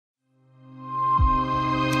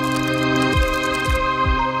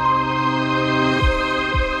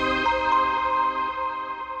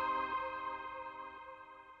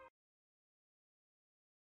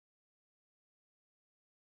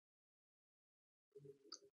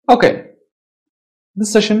Okay,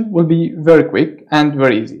 this session will be very quick and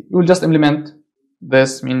very easy. We will just implement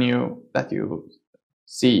this menu that you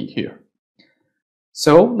see here.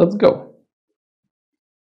 So let's go.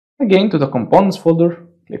 Again, to the components folder,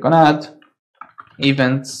 click on add,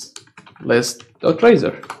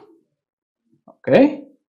 EventsList.Razor. Okay,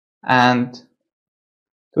 and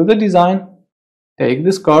to the design, take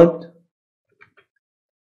this card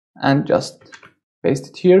and just paste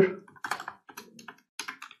it here.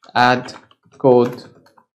 Add code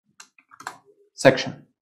section.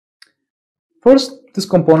 First, this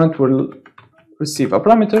component will receive a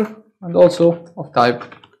parameter and also of type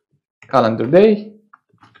calendar day,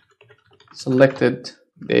 selected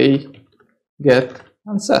day, get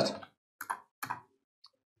and set.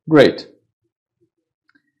 Great.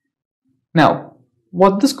 Now,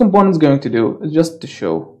 what this component is going to do is just to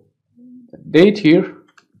show the date here.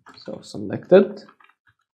 So selected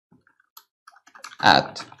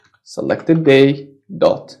at selected day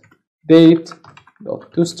dot date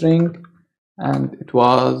dot toString, and it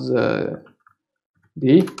was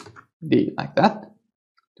d like that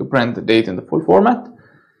to print the date in the full format.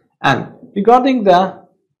 And regarding the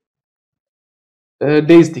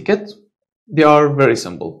days ticket, they are very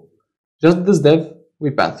simple. Just this div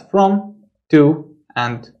we pass from, to,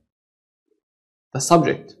 and the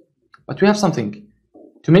subject. But we have something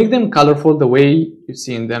to make them colorful the way you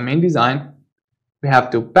see in the main design. We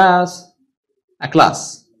have to pass a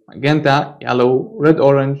class, magenta, yellow, red,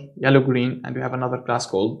 orange, yellow, green, and we have another class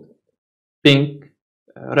called pink,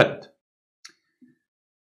 red.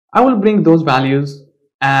 I will bring those values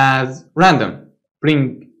as random.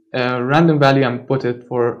 Bring a random value and put it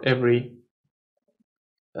for every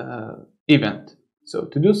event. So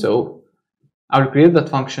to do so, I will create that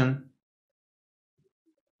function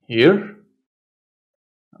here.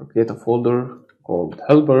 I'll create a folder called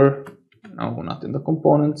helper. No, not in the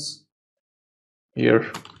components. Here,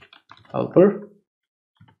 helper.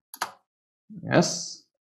 Yes.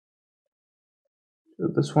 So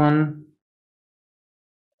this one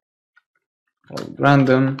called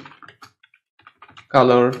random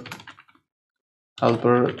color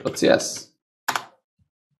helper.cs.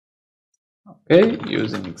 Okay,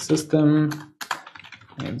 using system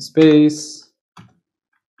namespace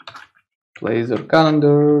Blazor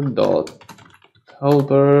calendar dot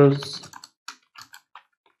helpers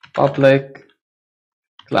public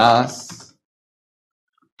class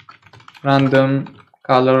random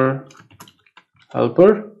color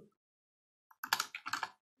helper.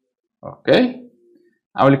 Okay,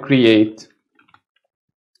 I will create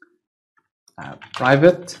a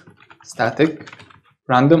private static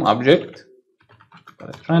random object,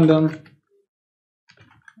 random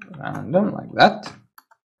like that,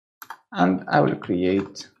 and I will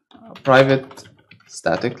create a private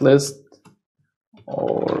static list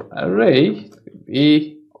or array. It could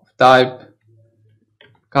be of type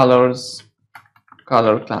colors,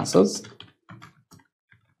 color classes,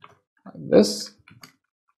 like this.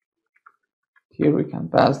 Here we can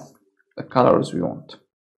pass the colors we want.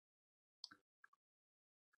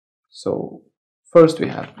 So first we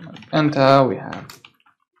have magenta, we have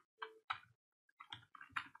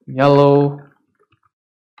yellow,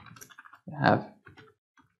 we have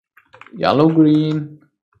yellow green,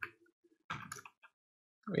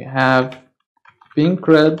 we have pink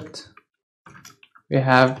red, we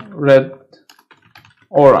have red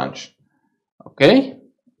orange. Okay,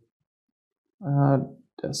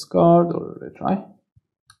 discard or retry.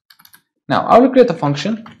 Now I will create a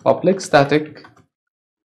function public static.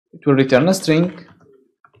 It will return a string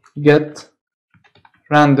get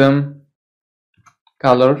random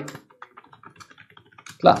color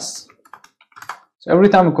class. So every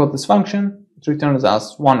time we call this function, it returns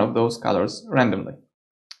us one of those colors randomly.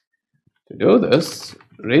 To do this,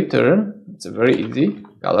 return, it's a very easy,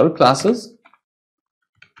 color classes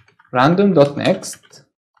random.next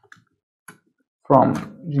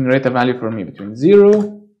from generate a value for me between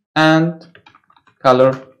 0 and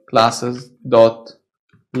color classes dot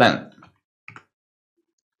length.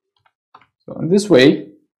 So in this way,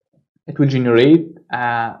 it will generate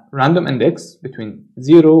a random index between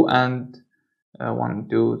 0 and 1,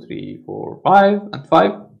 2, 3, 4, 5, and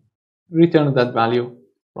 5. Return that value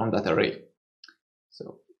from that array.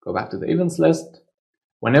 So go back to the events list.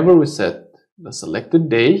 Whenever we set the selected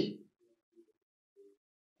day,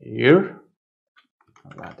 here,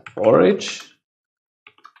 that for each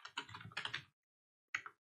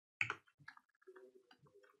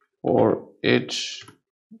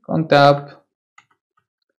contab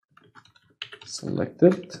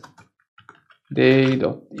selected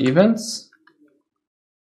day.events,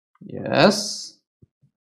 yes,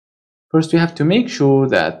 First, we have to make sure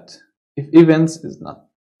that if events is not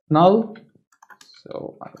null,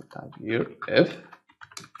 so I will type here if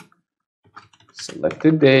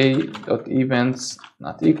selected day dot events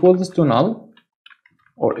not equals to null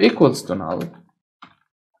or equals to null,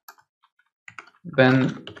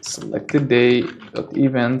 then selected day dot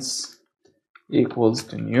events equals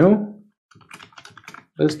to new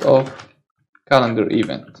list of calendar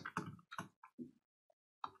event.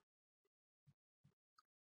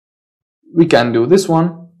 We can do this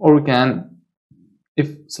one, or we can,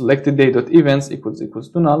 if selected day dot events equals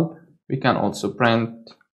to null, we can also print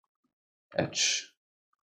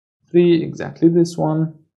h3, exactly this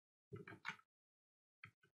one,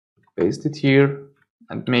 paste it here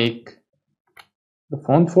and make the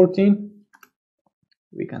font 14.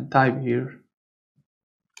 We can type here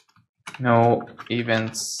no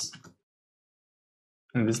events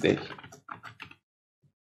in this day,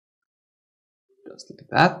 just like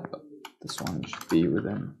that, but this one should be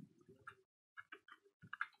within.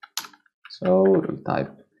 So we'll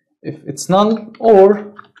type if it's null,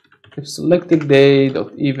 or if selected day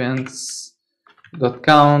dot events dot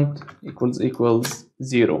count equals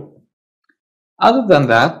 0. Other than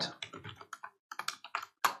that,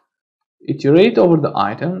 iterate over the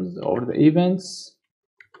items or the events.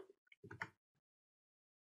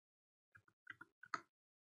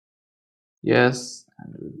 Yes,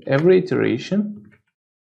 and with every iteration.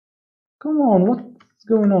 Come on, what's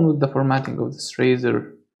going on with the formatting of this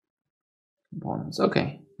Razor components?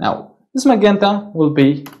 Okay, now this magenta will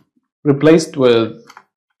be replaced with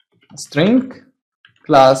a string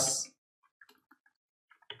class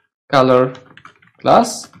color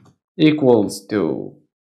class equals to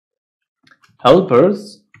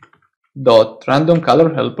helpers dot random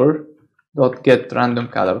color helper dot get random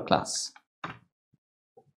color class.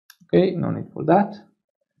 Okay, no need for that.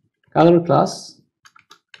 Color class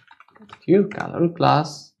here, color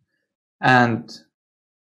class, and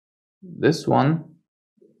this one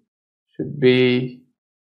should be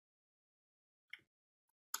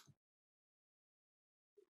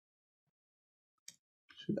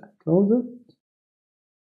should I close it?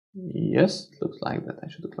 Yes, it looks like that I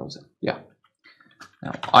should close it. Yeah.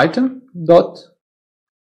 Now item dot,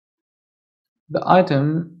 the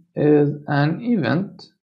item is an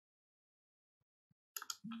event.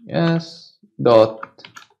 Yes, dot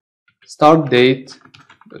start date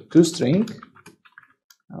to string.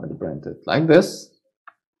 I will print it like this,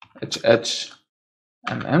 HHMM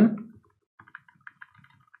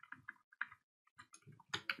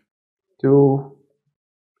to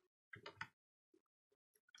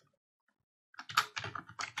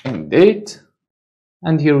end date,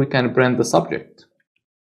 and here we can print the subject,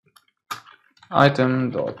 item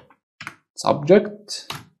dot subject.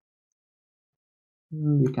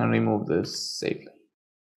 We can remove this safely.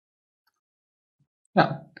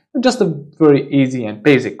 Yeah, just a very easy and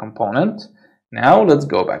basic component. Now let's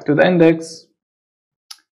go back to the index.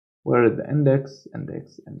 Where is the index?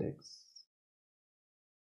 Index.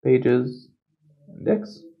 Pages,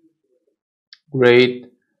 index.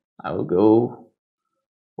 Great. I will go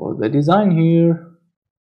for the design here.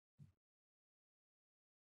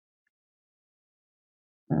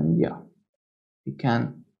 And yeah, we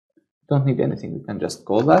don't need anything. We can just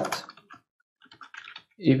call that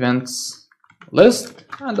events list,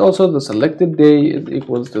 and also the selected day is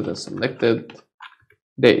equals to the selected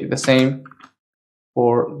day, the same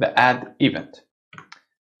for the add event.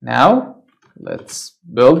 Now let's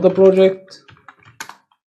build the project.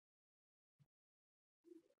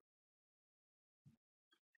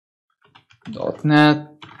 .NET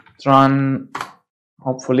run.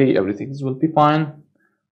 Hopefully everything will be fine.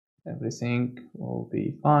 Everything will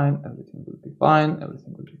be fine. Everything will be fine.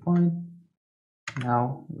 Everything will be fine.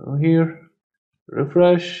 Now go here,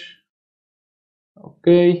 refresh.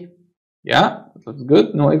 Okay, yeah, it looks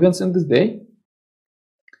good. No events in this day.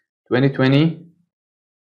 2020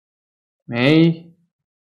 May,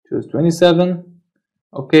 choose 27.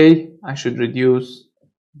 Okay, I should reduce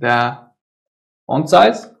the font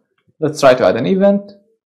size. Let's try to add an event.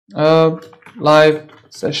 Live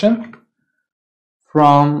session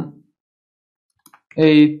from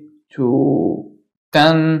 8 to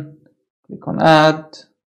 10. Click on add.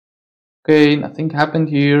 Okay, nothing happened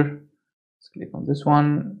here. Let's click on this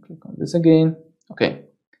one, click on this again. Okay,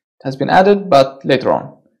 it has been added, but later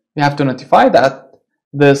on we have to notify that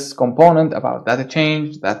this component about data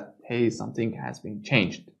change, that hey, something has been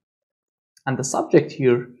changed. And the subject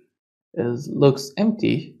here looks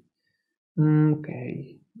empty.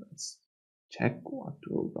 Okay, let's check what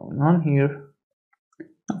will go on here.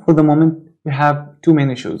 For the moment, we have two main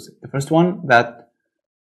issues. The first one, that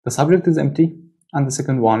the subject is empty, and the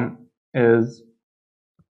second one, is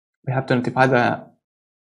we have to notify the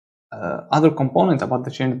other component about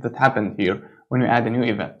the change that happened here when we add a new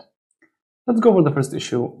event. Let's go over the first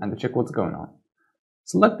issue and check what's going on.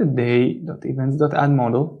 Select the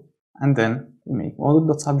day.events.addModel, and then we make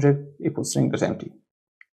model.subject equals string.empty.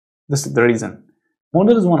 This is the reason.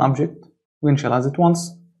 Model is one object, we initialize it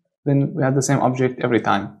once, then we add the same object every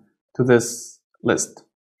time to this list.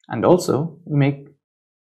 And also, we make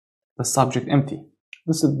the subject empty.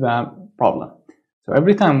 This is the problem. So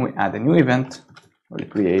every time we add a new event, we'll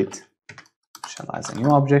create, initialize a new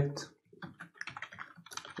object,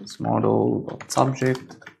 this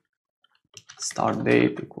model.subject, start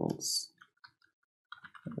date equals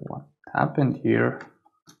what happened here,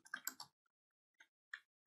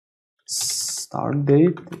 start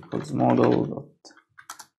date equals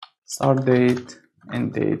model.start date,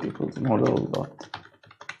 end date equals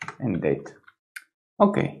model.end date.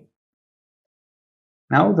 Okay,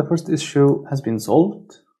 now the first issue has been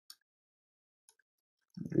solved.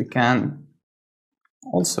 We can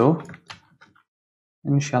also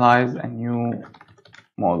initialize a new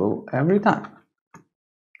model every time.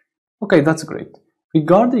 Okay, that's great.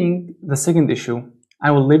 Regarding the second issue,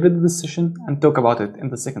 I will leave it in this session and talk about it in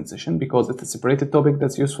the second session because it's a separated topic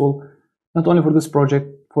that's useful not only for this project,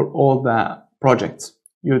 for all the projects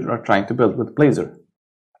you are trying to build with Blazor.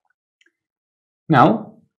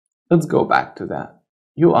 Now, let's go back to the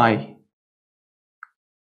UI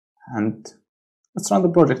and let's run the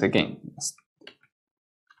project again.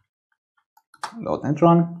 .NET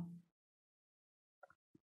run.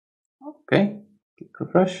 Okay, click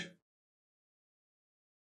refresh.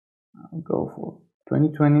 I'll go for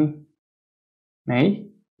 2020 May.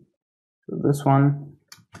 So this one,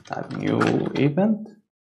 type new event.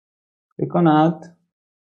 Click on add.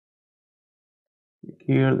 Click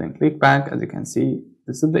here, then click back. As you can see,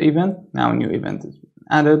 this is the event. Now a new event is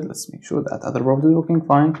added. Let's make sure that other property is working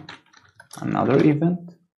fine. Another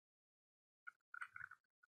event.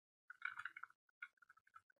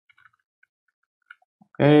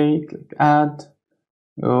 Okay, click add,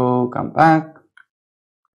 go, come back.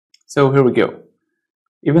 So here we go.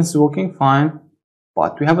 Events is working fine,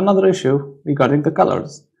 but we have another issue regarding the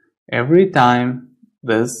colors. Every time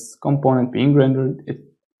this component being rendered, it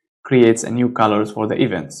creates a new colors for the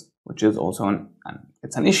events, which is also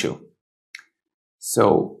it's an issue.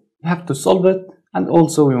 So we have to solve it, and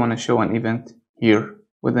also we want to show an event here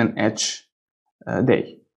within each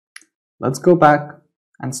day. Let's go back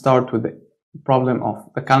and start with the problem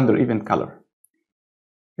of the calendar event color.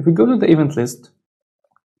 If we go to the event list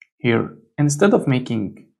here, instead of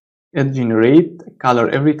making it generate a color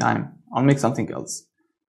every time, I'll make something else.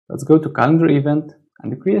 Let's go to calendar event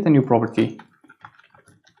and create a new property,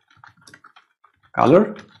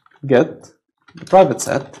 color, get the private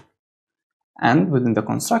set, and within the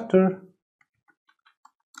constructor,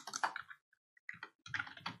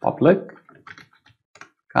 public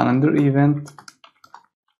calendar event.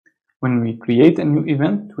 When we create a new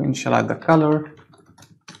event, we initialize the color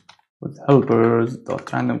with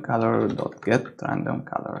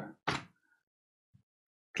helpers.randomColor.getRandomColor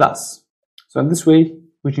class. So in this way,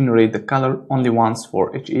 we generate the color only once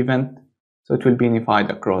for each event, so it will be unified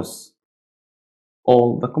across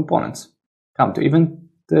all the components. Come to event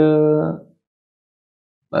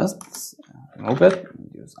lists, remove it,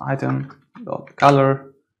 use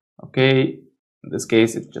item.color. Okay, in this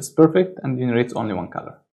case, it's just perfect and generates only one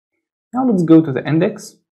color. Now let's go to the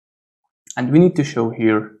index, and we need to show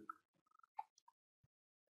here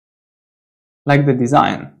like the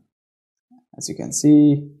design. As you can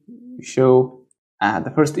see, we show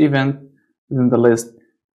the first event within the list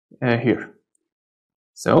here.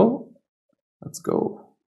 So let's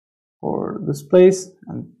go for this place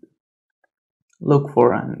and look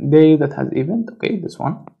for a day that has event. Okay, this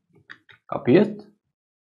one. Copy it,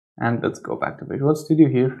 and let's go back to Visual Studio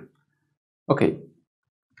here. Okay.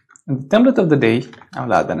 In the template of the day, I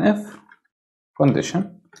will add an if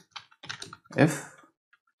condition, if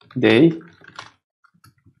day.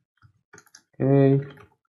 Okay.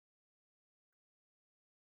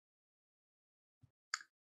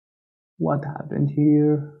 What happened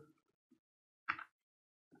here?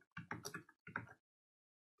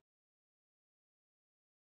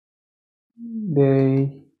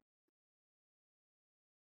 Day.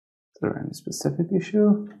 Is there any specific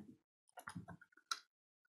issue?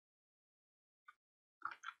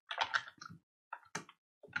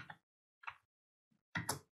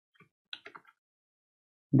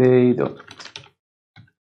 Day dot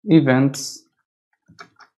events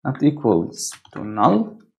not equals to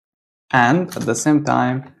null, and at the same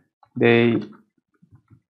time day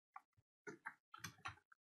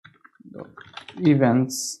dot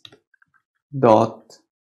events dot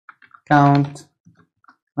count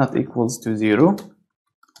not equals to 0.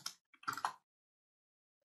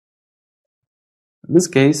 In this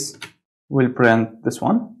case, we'll print this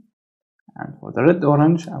one, and for the red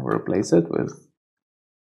orange, I will replace it with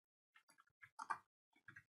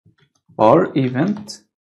bar event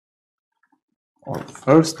or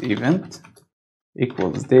first event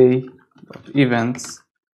equals day dot events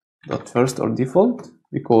dot first or default,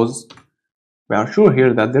 because we are sure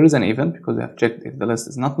here that there is an event because we have checked if the list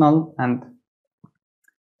is not null and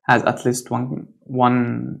has at least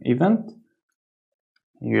one event.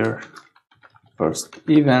 Here, first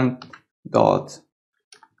event dot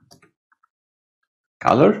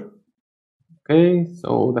color. Okay,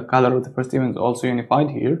 so the color of the first event is also unified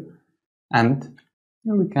here, and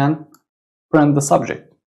here we can print the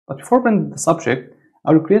subject. But before printing the subject,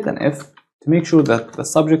 I will create an if to make sure that the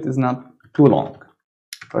subject is not too long.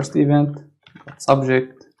 First event dot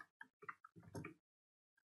subject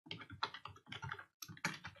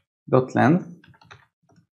dot length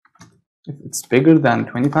if it's bigger than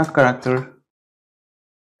 25 character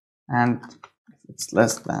and if it's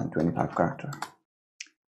less than 25 character.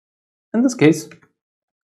 In this case,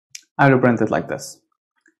 I will print it like this: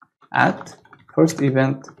 at first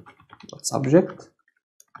event dot subject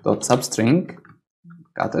dot substring,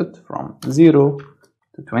 got it, from 0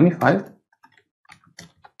 to 25.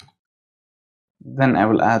 Then I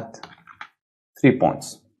will add 3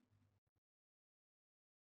 points.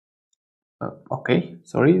 Okay,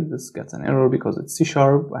 sorry, this gets an error because it's C#.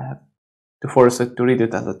 I have to force it to read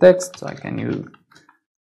it as a text, so I can use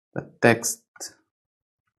the text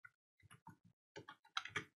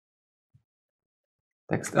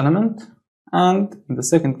element. And in the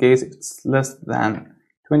second case, if it's less than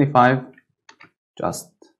 25,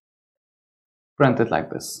 just print it like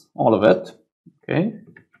this, all of it. Okay,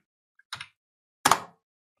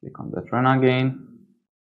 click on that run again.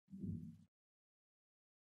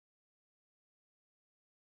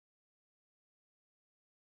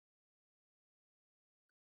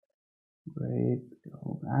 Great,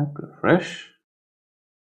 go back, refresh.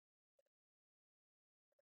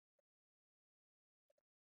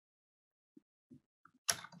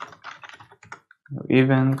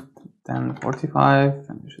 Event 10:45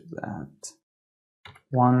 finishes at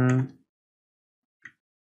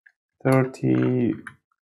 1:30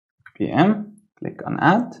 p.m. Click on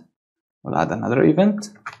add. We'll add another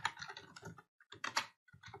event.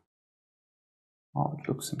 Oh, it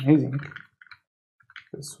looks amazing.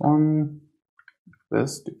 This one,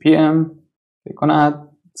 this to PM. Click on add.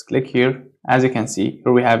 Let's click here. As you can see,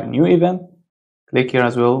 here we have a new event. Click here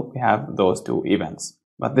as well. We have those two events.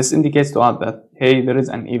 But this indicates to us that, hey, there is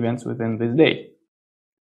an event within this day.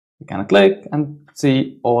 We can click and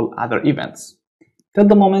see all other events. Till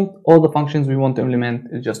the moment, all the functions we want to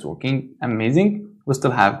implement is just working amazing. We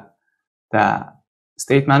still have the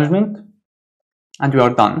state management and we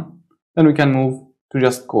are done. Then we can move to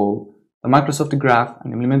just call the Microsoft Graph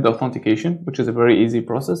and implement the authentication, which is a very easy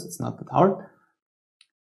process. It's not that hard.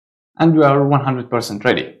 And we are 100%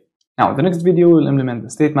 ready. Now, in the next video, we'll implement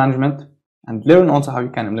the state management and learn also how you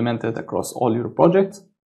can implement it across all your projects.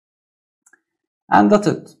 And that's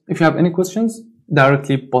it. If you have any questions,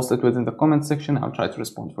 directly post it within the comment section. I'll try to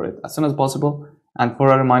respond for it as soon as possible. And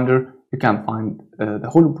for a reminder, you can find the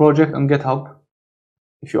whole project on GitHub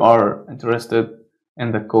if you are interested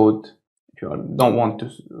in the code, if you don't want to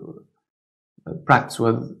practice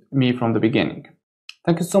with me from the beginning.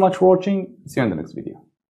 Thank you so much for watching. See you in the next video.